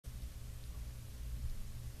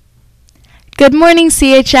Good morning,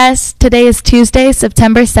 CHS. Today is Tuesday,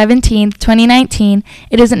 September 17th, 2019.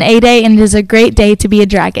 It is an A-Day and it is a great day to be a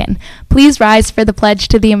dragon. Please rise for the pledge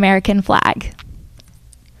to the American flag.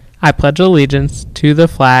 I pledge allegiance to the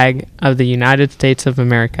flag of the United States of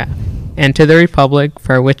America and to the republic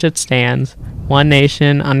for which it stands, one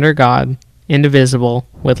nation under God, indivisible,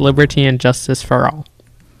 with liberty and justice for all.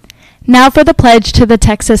 Now for the pledge to the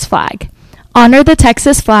Texas flag. Honor the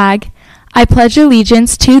Texas flag. I pledge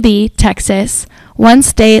allegiance to thee, Texas, one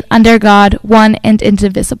state under God, one and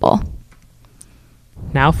indivisible.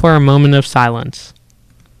 Now for a moment of silence.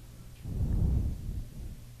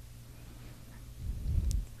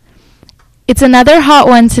 It's another hot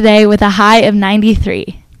one today with a high of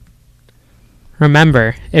 93.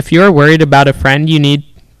 Remember, if you are worried about a friend, you need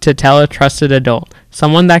to tell a trusted adult,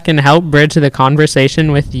 someone that can help bridge the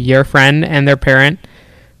conversation with your friend and their parent.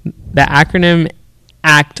 The acronym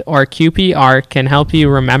ACT or QPR can help you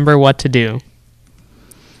remember what to do.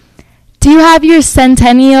 Do you have your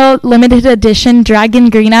Centennial Limited Edition Dragon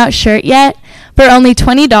Greenout shirt yet? For only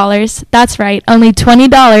 $20, that's right, only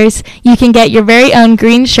 $20, you can get your very own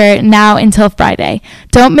green shirt now until Friday.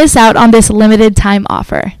 Don't miss out on this limited time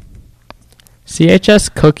offer.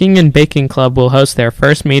 CHS Cooking and Baking Club will host their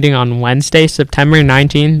first meeting on Wednesday, September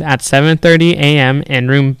 19th at 7:30 a.m. in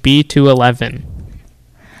room B211.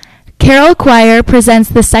 Carroll Choir presents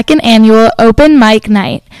the second annual Open Mic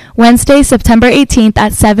Night, Wednesday, September 18th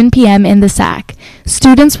at 7 p.m. in the SAC.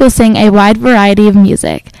 Students will sing a wide variety of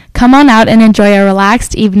music. Come on out and enjoy a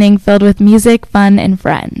relaxed evening filled with music, fun, and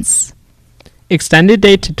friends. Extended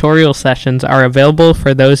day tutorial sessions are available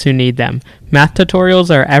for those who need them. Math tutorials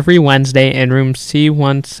are every Wednesday in room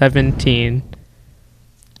C117.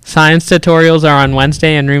 Science tutorials are on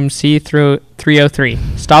Wednesday in room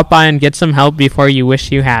C303. Stop by and get some help before you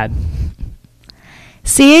wish you had.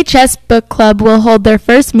 CHS Book Club will hold their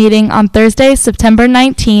first meeting on Thursday, September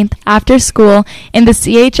 19th after school in the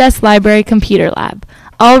CHS Library Computer Lab.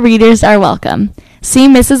 All readers are welcome. See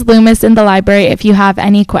Mrs. Loomis in the library if you have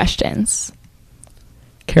any questions.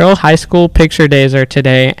 Carroll High School picture days are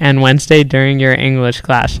today and Wednesday during your English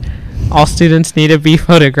class. All students need to be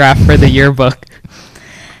photographed for the yearbook.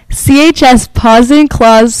 CHS Paws and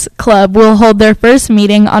Claws Club will hold their first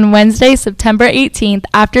meeting on Wednesday, September 18th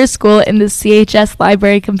after school in the CHS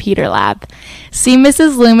Library Computer Lab. See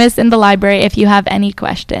Mrs. Loomis in the library if you have any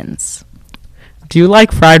questions. Do you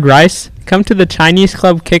like fried rice? Come to the Chinese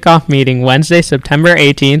Club kickoff meeting Wednesday, September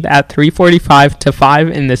 18th at 3:45 to 5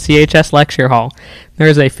 in the CHS Lecture Hall. There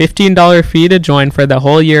is a $15 fee to join for the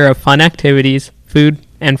whole year of fun activities, food,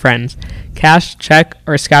 and friends. Cash, check,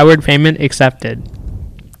 or Skyward payment accepted.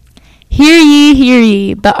 Hear ye, hear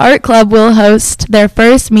ye. The Art Club will host their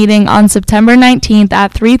first meeting on September 19th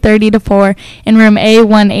at 3:30 to 4 in room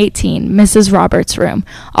A118, Mrs. Roberts' room.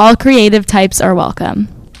 All creative types are welcome.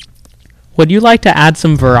 Would you like to add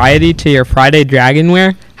some variety to your Friday Dragon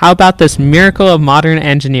wear? How about this miracle of modern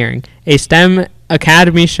engineering, a STEM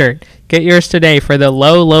Academy shirt? Get yours today for the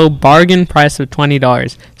low bargain price of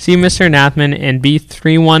 $20. See Mr. Nathman in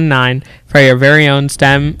B319 for your very own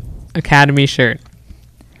STEM Academy shirt.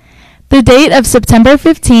 The date of September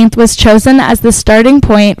 15th was chosen as the starting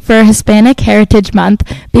point for Hispanic Heritage Month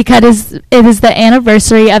because it is the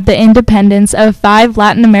anniversary of the independence of 5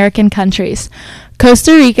 Latin American countries: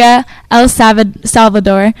 Costa Rica, El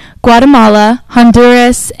Salvador, Guatemala,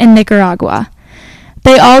 Honduras, and Nicaragua.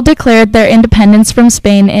 They all declared their independence from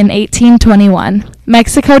Spain in 1821.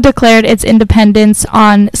 Mexico declared its independence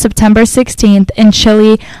on September 16th and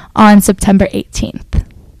Chile on September 18th.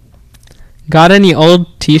 Got any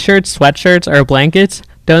old t-shirts, sweatshirts, or blankets?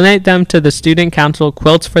 Donate them to the Student Council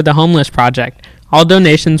Quilts for the Homeless Project. All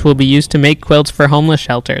donations will be used to make quilts for homeless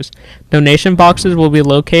shelters. Donation boxes will be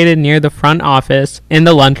located near the front office, in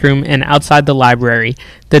the lunchroom, and outside the library.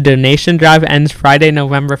 The donation drive ends Friday,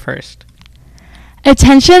 November 1st.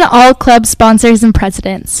 Attention all club sponsors and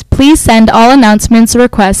presidents. Please send all announcements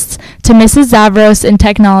requests to Mrs. Zavros in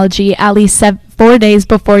Technology at least 4 days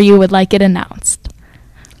before you would like it announced.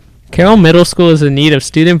 Carroll Middle School is in need of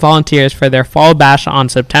student volunteers for their fall bash on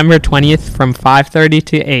September 20th from 5:30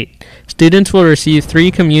 to 8. Students will receive 3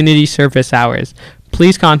 community service hours.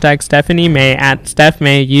 Please contact Stephanie May at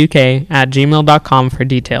stephmayuk@gmail.com for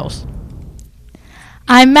details.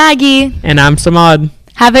 I'm Maggie. And I'm Samad.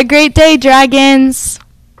 Have a great day, Dragons.